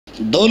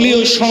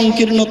দলীয়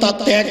সংকীর্ণতা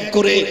ত্যাগ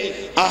করে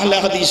আহলে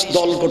হাদিস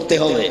দল করতে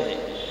হবে।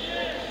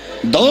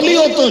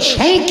 দলীয় তো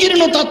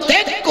সংকীর্ণতা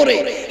ত্যাগ করে,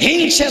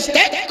 হিংসা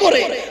ত্যাগ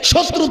করে,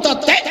 শত্রুতা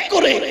ত্যাগ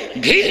করে,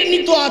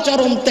 ঘৃণিত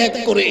আচরণ ত্যাগ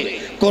করে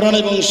কোরআন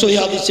এবং সহিহ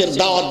হাদিসের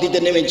দাওয়াত দিতে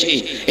নেমেছি,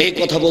 এই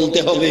কথা বলতে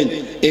হবে।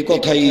 এই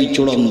কথাই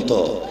চূড়ান্ত।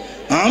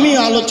 আমি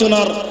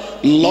আলোচনার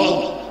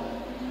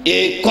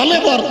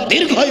কলেবর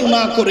দীর্ঘায়ু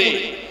না করে,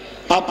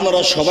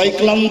 আপনারা সবাই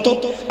ক্লান্ত,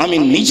 আমি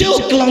নিজেও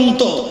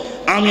ক্লান্ত।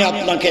 আমি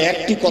আপনাকে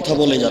একটি কথা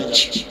বলে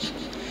যাচ্ছি,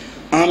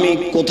 আমি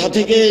কোথা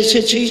থেকে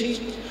এসেছি,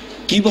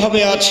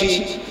 কিভাবে আছি,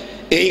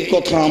 এই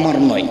কথা আমার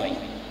নয়।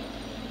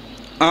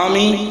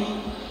 আমি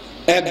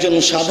একজন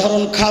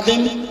সাধারণ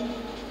খাদেম,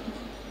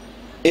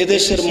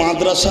 এদেশের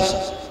মাদ্রাসা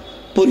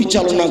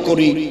পরিচালনা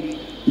করি,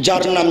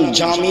 যার নাম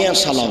জামিয়া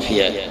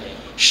সালাফিয়া।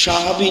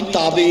 সাহাবী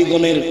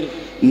তাবেঈগণের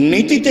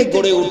নীতিতে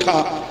গড়ে ওঠা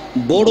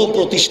বড়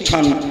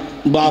প্রতিষ্ঠান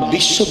বা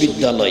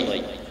বিশ্ববিদ্যালয়।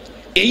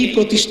 এই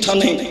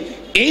প্রতিষ্ঠানে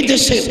এই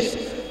দেশের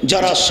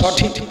যারা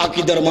সঠিক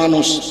আকীদার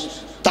মানুষ,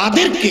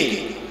 তাদেরকে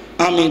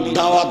আমি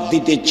দাওয়াত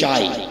দিতে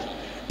চাই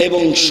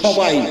এবং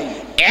সবাই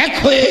এক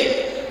হয়ে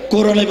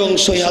কোরআন এবং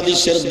সহিহ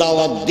হাদিসের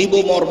দাওয়াত দিব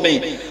মর্মে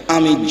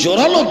আমি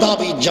জোরালো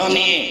দাবি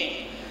জানিয়ে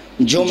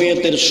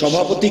জমিয়তের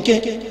সভাপতিকে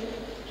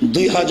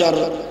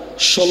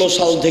 2016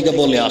 সাল থেকে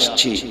বলে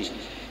আসছি,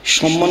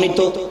 সম্মানিত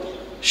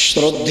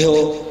শ্রদ্ধেয়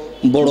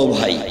বড়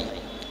ভাই,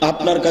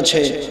 আপনার কাছে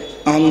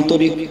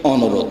আন্তরিক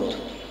অনুরোধ,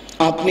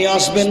 আপনি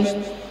আসবেন,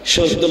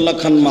 শহীদুল্লাহ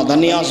খান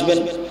মাদানী আসবেন,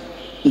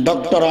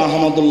 ডক্টর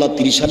আহমদুল্লাহ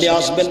ত্রিশালী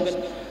আসবেন,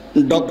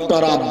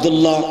 ডক্টর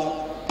আব্দুল্লাহ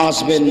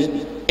আসবেন।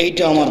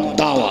 এইটা আমার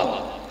দাওয়াত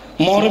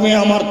মর্মে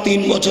আমার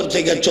 3 বছর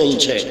থেকে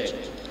চলছে।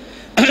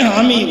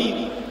 আমি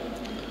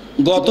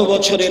গত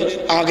বছরের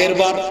আগের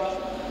বার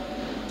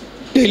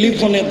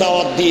টেলিফোনে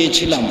দাওয়াত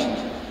দিয়েছিলাম,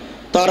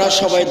 তারা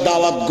সবাই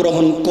দাওয়াত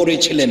গ্রহণ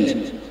করেছিলেন।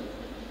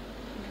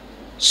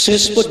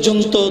 শেষ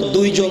পর্যন্ত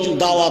 2 জন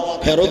দাওয়াত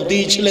ফেরত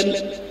দিয়েছিলেন,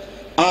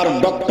 আর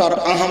ডক্টর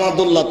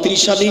আহমদুল্লাহ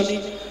ত্রিশালী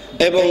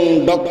এবং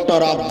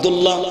ডক্টর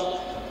আব্দুল্লাহ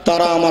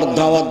তারা আমার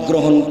দাওয়াত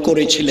গ্রহণ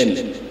করেছিলেন।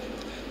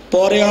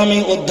 পরে আমি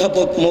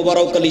অধ্যাপক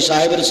মোবারক আলী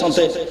সাহেবের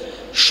সাথে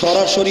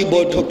সরাসরি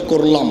বৈঠক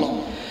করলাম।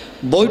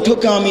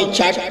 বৈঠকে আমি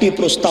 4টি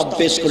প্রস্তাব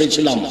পেশ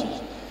করেছিলাম।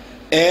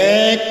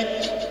 এক,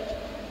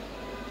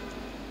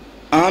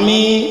 আমি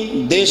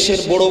দেশের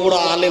বড় বড়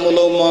আলেম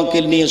ওলামাকে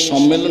নিয়ে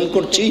সম্মেলন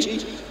করছি,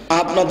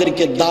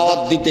 আপনাদেরকে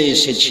দাওয়াত দিতে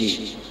এসেছি,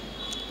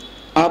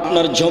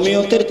 আপনার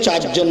জমিয়তের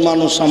 4 জন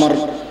মানুষ আমার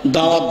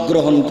দাওয়াত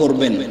গ্রহণ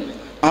করবেন,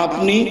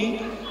 আপনি,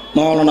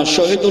 মাওলানা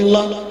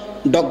শহীদুল্লাহ,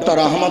 ডক্টর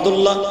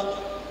আহমদুল্লাহ,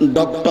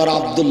 ডক্টর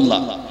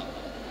আব্দুল্লাহ।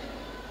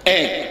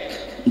 1,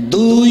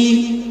 2,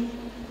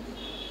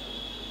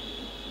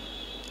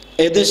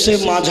 এদেশে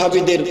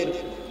মাঝহাবিদের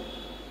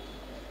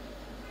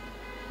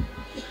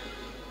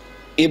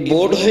এই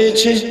বোর্ড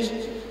হয়েছে,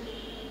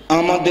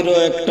 আমাদেরও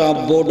একটা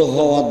বোর্ড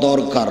হওয়া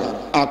দরকার,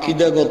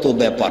 আকীদাগত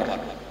ব্যাপার।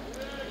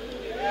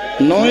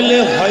 নইলে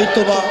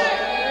হয়তোবা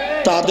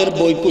তাদের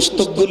বই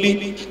পুস্তকগুলি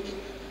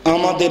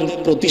আমাদের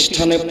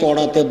প্রতিষ্ঠানে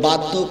পড়াতে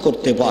বাধ্য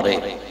করতে পারে।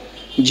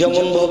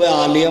 যেমন ভাবে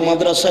আলিয়া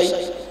মাদ্রাসায়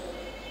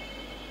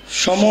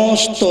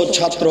সমস্ত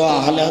ছাত্র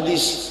আহলে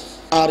হাদিস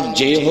আর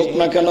যে হোক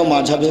না কেন,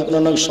 মাঝহাবি হোক না,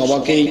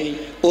 সবাইকেই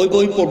ওই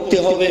বই পড়তে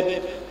হবে,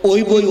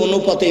 ওই বই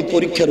অনুপাতে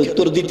পরীক্ষার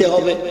উত্তর দিতে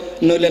হবে,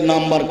 নইলে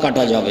নাম্বার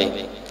কাটা যাবে।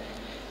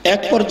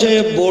 এক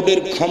পর্যায়ে বোর্ডের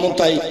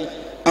ক্ষমতায়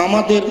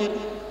আমাদের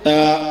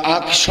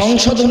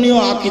সংশোধনীয়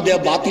আকীদা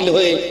বাতিল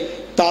হয়ে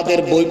তাদের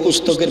বই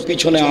পুস্তকের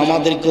পিছনে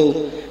আমাদেরকেও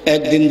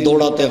একদিন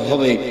দৌড়াতে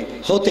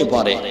হতে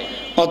পারে।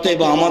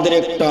 অতএব আমাদের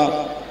একটা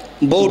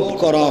বোর্ড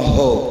করা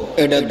হোক,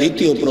 এটা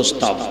দ্বিতীয়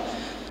প্রস্তাব।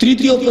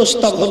 তৃতীয়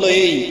প্রস্তাব হলো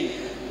এই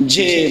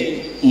যে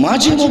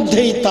মাঝে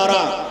মধ্যেই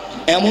তারা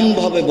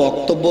এমনভাবে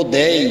বক্তব্য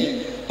দেয়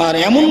আর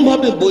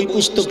এমনভাবে বই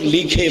পুস্তক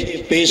লিখে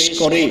পেশ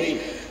করে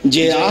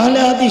যে আহলে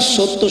হাদিস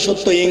সত্য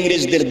সত্য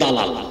ইংরেজদের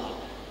দালাল।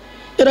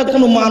 এরা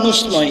কোনো মানুষ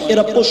নয়,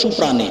 এরা পশু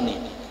প্রাণী।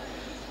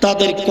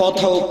 তাদের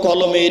কথা ও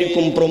কলমে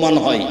এরকম প্রমাণ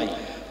হয়,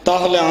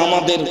 তাহলে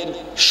আমাদের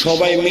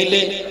সবাই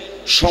মিলে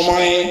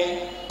সময়ে,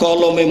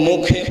 কলমে,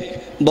 মুখে,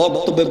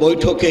 বক্তব্যে,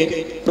 বৈঠকে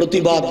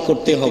প্রতিবাদ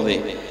করতে হবে।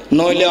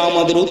 নইলে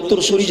আমাদের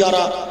উত্তরসূরি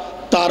যারা,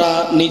 তারা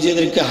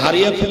নিজেদেরকে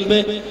হারিয়ে ফেলবে,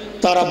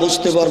 তারা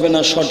বুঝতে পারবে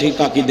না সঠিক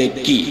আকীদা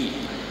কি।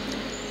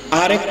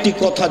 আরেকটি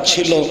কথা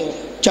ছিল,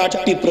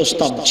 4টি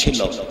প্রস্তাব ছিল।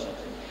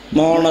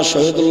 মাওলানা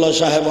শহীদুল্লাহ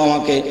সাহেব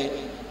আমাকে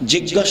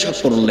জিজ্ঞাসা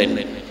করলেন,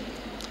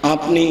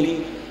 আপনি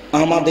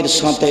আমাদের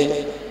সাথে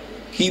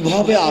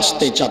কিভাবে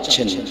আসতে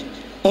চাচ্ছেন?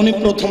 উনি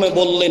প্রথমে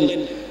বললেন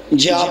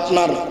যে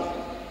আপনার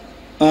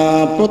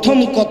প্রথম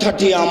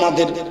কথাটি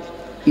আমাদের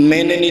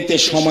মেনে নিতে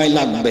সময়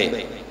লাগবে,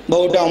 বা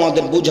ওটা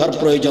আমাদের বোঝার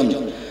প্রয়োজন,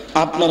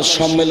 আপনার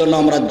সম্মেলনে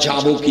আমরা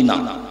যাব কি না।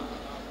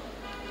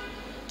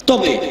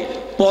 তবে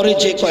পরে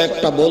যে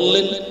কয়েকটা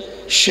বললেন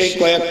সেই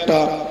কয়েকটা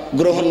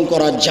গ্রহণ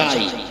করা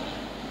যায়।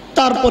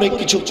 তারপরে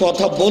কিছু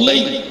কথা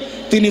বলেই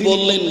তিনি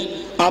বললেন,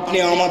 আপনি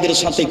আমাদের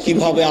সাথে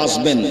কিভাবে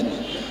আসবেন?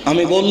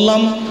 আমি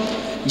বললাম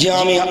যে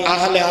আমি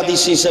আহলে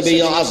হাদিস হিসেবে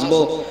আসব,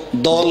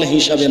 দল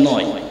হিসাবে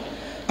নয়।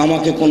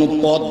 আমাকে কোনো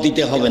পদ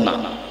দিতে হবে না,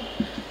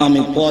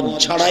 আমি পদ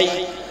ছাড়াই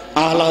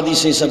আহলে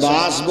হাদিস হিসেবে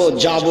আসবো,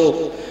 যাব,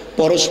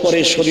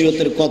 পরস্পরের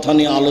শরীয়তের কথা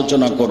নিয়ে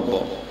আলোচনা করব।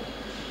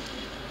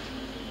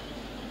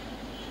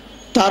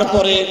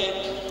 তারপরে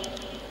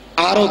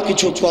আরো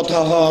কিছু কথা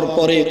হওয়ার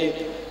পরে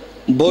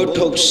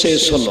বৈঠক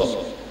শেষ হলো।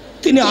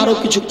 তিনি আরো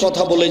কিছু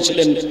কথা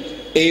বলেছিলেন,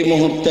 এই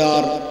মুহূর্তে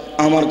আর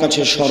আমার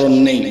কাছে স্মরণ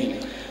নেই।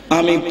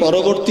 আমি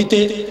পরবর্তীতে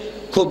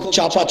খুব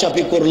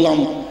চাপাচাপি করলাম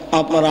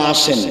আপনারা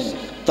আসেন,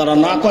 তারা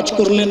নাকচ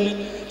করলেন।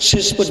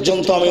 শেষ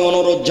পর্যন্ত আমি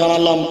অনুরোধ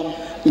জানালাম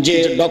যে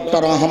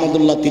ডক্টর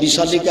আহমদুল্লাহ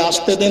তিরিশালীকে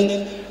আসতে দেন,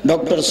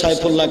 ডক্টর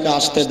সাইফুল্লাহকে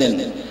আসতে দেন।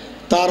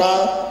 তারা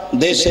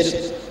দেশের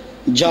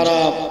যারা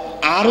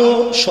আরো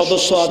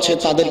সদস্য আছে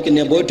তাদেরকে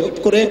নিয়ে বৈঠক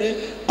করে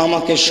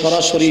আমাকে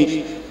সরাসরি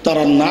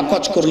তারা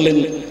নাকচ করলেন,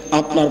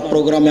 আপনার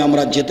প্রোগ্রামে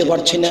আমরা যেতে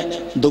পারছি না,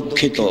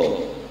 দুঃখিত।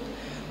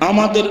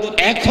 আমাদের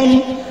এখন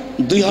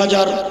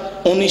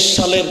 2019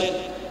 সালের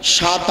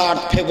 7-8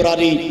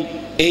 ফেব্রুয়ারি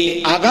এই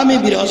আগামী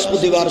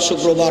বৃহস্পতিবার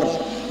শুক্রবার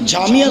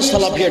জামিয়া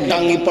সালাফিয়া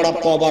ডাঙ্গিপাড়া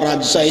পবা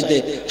রাজশাহীতে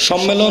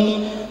সম্মেলন,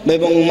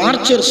 এবং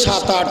মার্চের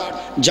 7-8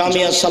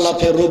 জামিয়া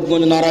সালাফিয়া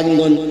রূপগঞ্জ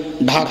নারায়ণগঞ্জ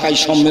ঢাকায়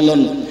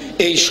সম্মেলন।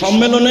 এই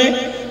সম্মেলনে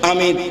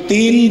আমি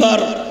 3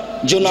 বার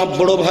জনাব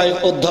বড় ভাই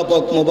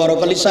অধ্যাপক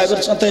মোবারক আলী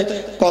সাহেবের সাথে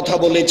কথা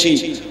বলেছি।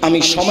 আমি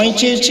সময়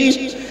চেয়েছি,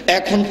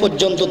 এখন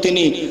পর্যন্ত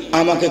তিনি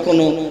আমাকে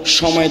কোনো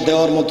সময়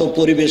দেওয়ার মতো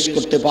পরিবেশ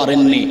করতে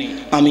পারেননি।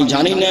 আমি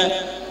জানি না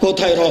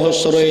কোথায়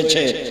রহস্য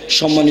রয়েছে।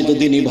 সম্মানিত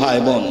দিনী ভাই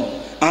বোন,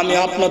 আমি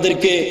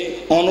আপনাদেরকে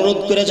অনুরোধ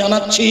করে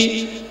জানাচ্ছি,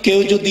 কেউ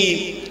যদি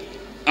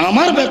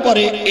আমার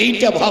ব্যাপারে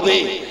এইটা ভাবে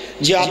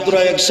যে আব্দুর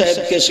রাজ্জাক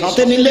সাহেবকে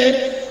সাথে নিলে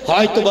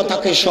হয়তোবা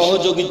তাকে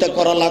সহযোগিতা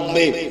করা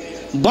লাগবে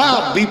বা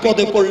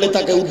বিপদে পড়লে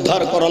তাকে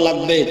উদ্ধার করা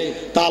লাগবে,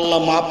 তা আল্লাহ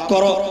মাফ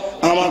করো,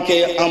 আমাকে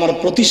আমার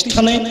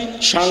প্রতিষ্ঠানে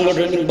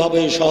সাংগঠনিকভাবে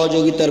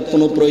সহযোগিতার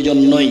কোনো প্রয়োজন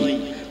নেই,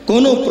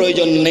 কোনো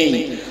প্রয়োজন নেই।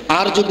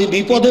 আর যদি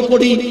বিপদে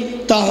পড়ি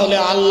তাহলে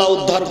আল্লাহ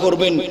উদ্ধার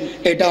করবেন,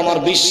 এটা আমার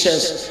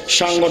বিশ্বাস।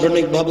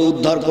 সাংগঠনিকভাবে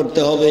উদ্ধার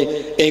করতে হবে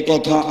এই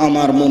কথা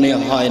আমার মনে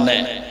হয় না।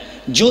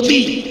 যদি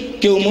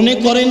কেউ মনে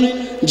করেন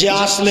যে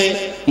আসলে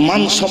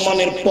মান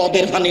সম্মানের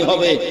পদের হানি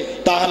হবে,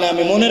 তাহলে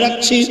আমি মনে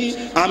রাখছি,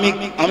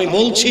 আমি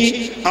বলছি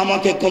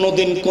আমাকে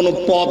কোনোদিন কোনো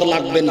পদ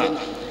লাগবে না।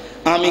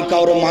 আমি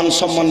কারো মান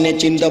সম্মান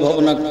নিয়ে চিন্তা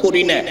ভাবনা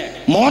করি না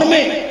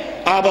মর্মে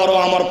আবারও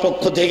আমার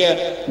পক্ষ থেকে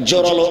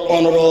জোরালো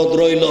অনুরোধ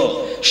রইল,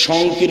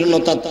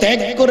 সংকীর্ণতা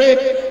ত্যাগ করে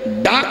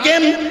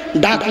ডাকেন,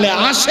 ডাকলে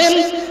আসেন,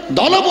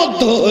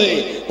 দলবদ্ধ হয়ে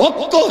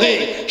ঐক্য হয়ে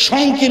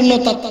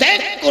সংকীর্ণতা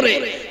ত্যাগ করে,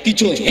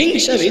 কিছু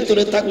হিংসা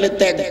ভিতরে থাকলে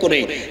ত্যাগ করে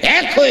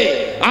এক হয়ে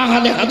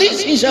আহলে হাদিস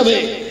হিসাবে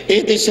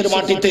এই দেশের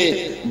মাটিতে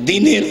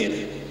দিনের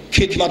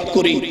খিদমত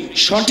করি,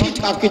 সঠিক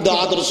আকীদা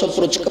আদর্শ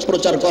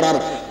প্রচার করার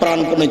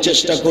প্রাণপণে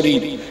চেষ্টা করি।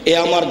 এ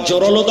আমার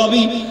জোরালো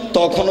দাবি,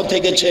 তখনও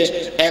থেকেছে,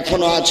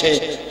 এখনো আছে,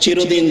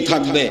 চিরদিন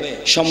থাকবে।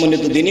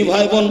 সম্মানিত দিনী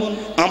ভাই বোন,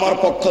 আমার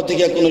পক্ষ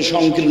থেকে কোনো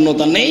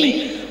সংকীর্ণতা নেই,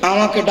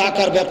 আমাকে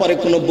ডাকার ব্যাপারে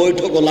কোনো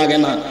বৈঠকও লাগে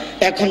না।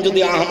 এখন যদি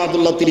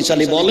আহমদুল্লাহ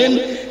তিরিশালী বলেন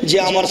যে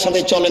আমার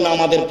সাথে চলে না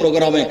আমাদের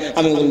প্রোগ্রামে,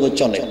 আমি বলবো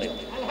চলে।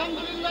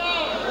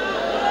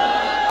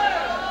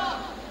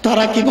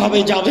 তারা কিভাবে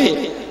যাবে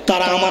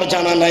তারা আমার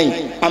জানা নাই,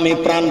 আমি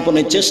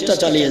প্রাণপণে চেষ্টা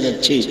চালিয়ে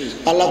যাচ্ছি।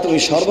 আল্লাহ তুমি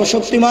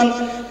সর্বশক্তিমান,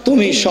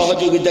 তুমি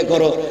সহযোগিতা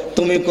করো,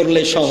 তুমি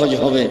করলে সহজ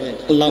হবে,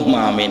 আল্লাহুম্মা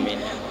আমিন।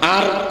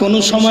 আর কোন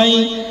সময়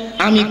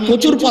আমি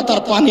কচুর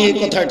পাতার পানি, এই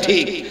কথা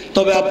ঠিক,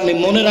 তবে আপনি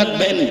মনে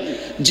রাখবেন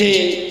যে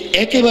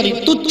একেবারে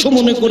তুচ্ছ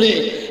মনে করে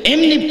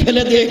এমনি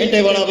ফেলে দিয়ে হেঁটে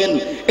বেড়াবেন,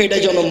 এটা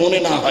যেন মনে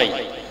না হয়।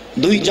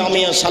 2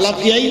 জামিয়া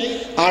সালাফিয়ায়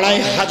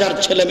 2500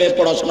 ছেলে মেয়ে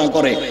পড়াশোনা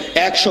করে,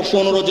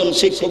 115 জন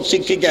শিক্ষক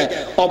শিক্ষিকা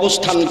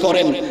অবস্থান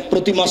করেন,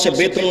 প্রতি মাসে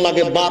বেতন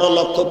লাগে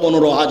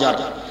 12,15,000।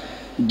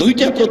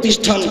 2টা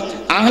প্রতিষ্ঠান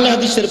আহলে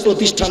হাদিসের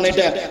প্রতিষ্ঠান,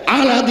 এটা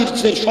আহলে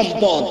হাদিসের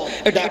সম্পদ,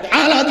 এটা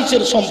আহলে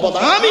হাদিসের সম্পদ।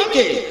 আমি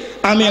কে?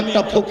 আমি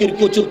একটা ফকির,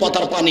 কচুর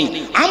পাতার পানি,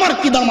 আমার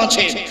কি দাম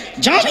আছে?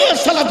 জামিয়া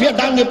সালাফিয়া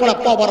ডাঙ্গিপাড়া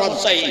পবা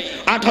রাজশাহী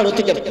 18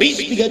 থেকে 20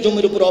 বিঘা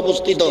জমির উপর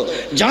অবস্থিত।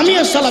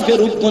 জামিয়া সালাফিয়া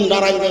রূপগঞ্জ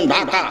নারায়ণগঞ্জ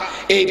ঢাকা,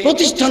 এই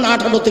প্রতিষ্ঠান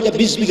 18 থেকে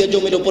 20 বিঘা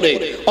জমির উপরে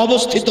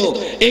অবস্থিত।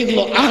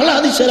 এগুলো আহলে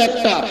হাদিসের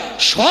একটা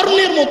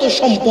স্বর্ণের মতো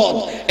সম্পদ।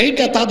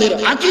 এইটা তাদের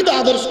আকীদা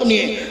আদর্শ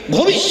নিয়ে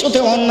ভবিষ্যতে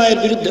অন্যায়ের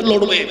বিরুদ্ধে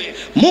লড়বে,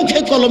 মুখে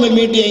কলমে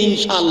মিডিয়া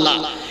ইনশাআল্লাহ।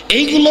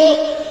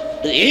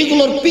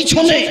 এইগুলোর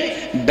পিছনে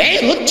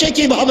ব্যয় হচ্ছে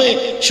কিভাবে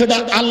সেটা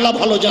আল্লাহ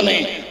ভালো জানে,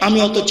 আমি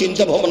অত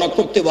চিন্তা ভাবনা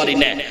করতে পারি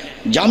না।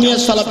 জামিয়া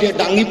সালাফিয়া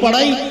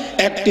ডাঙ্গিপাড়ায়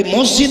একটি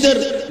মসজিদের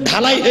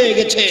ঢালাই হয়ে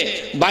গেছে,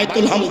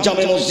 বাইতুল হাম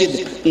জামে মসজিদ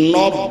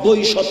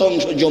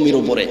 90% জমির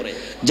উপরে,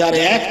 যার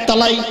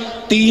একতলায়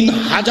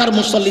 3000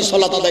 মুসাল্লি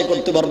সালাত আদায়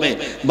করতে পারবে।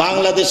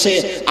 বাংলাদেশে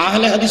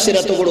আহলে হাদিসের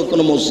এত বড়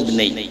কোনো মসজিদ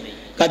নেই।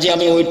 কাজে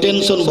আমি ওই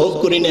টেনশন ভোগ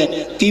করি না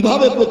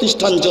কিভাবে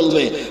প্রতিষ্ঠান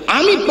চলবে।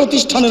 আমি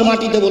প্রতিষ্ঠানের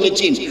মাটিতে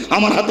বলেছি,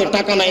 আমার হাতে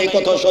টাকা নাই, এই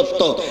কথা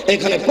সত্য,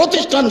 এখানে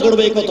প্রতিষ্ঠান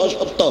গড়বে এই কথা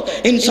সত্য,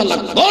 ইনশাআল্লাহ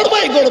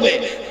গড়বে।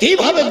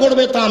 কিভাবে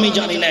গড়বে তা আমি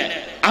জানি না,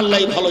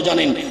 আল্লাহই ভালো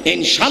জানেন।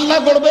 ইনশাআল্লাহ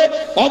গড়বে,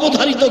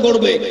 অবধারিত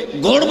গড়বে,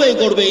 গড়বে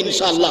গড়বে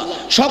ইনশাআল্লাহ।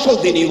 সকল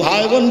দিনই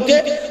ভাই বোনকে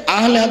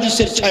আহলে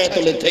হাদিসের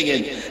ছায়াতলে থেকে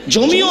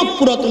জমিয়ত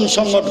পুরাতন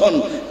সংগঠন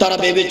তারা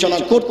বিবেচনা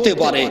করতে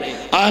পারে।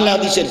 আহলে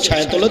হাদিসের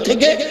ছায়াতলে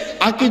থেকে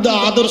আকীদা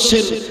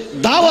আদর্শের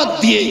দাওয়াত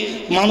দিয়ে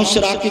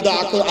মানুষের আকীদা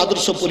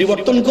আদর্শ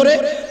পরিবর্তন করে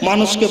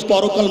মানুষকে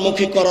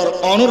পরকালমুখী করার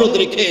অনুরোধ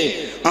রেখে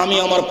আমি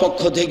আমার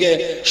পক্ষ থেকে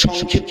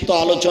সংক্ষিপ্ত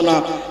আলোচনা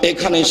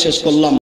এখানে শেষ করলাম।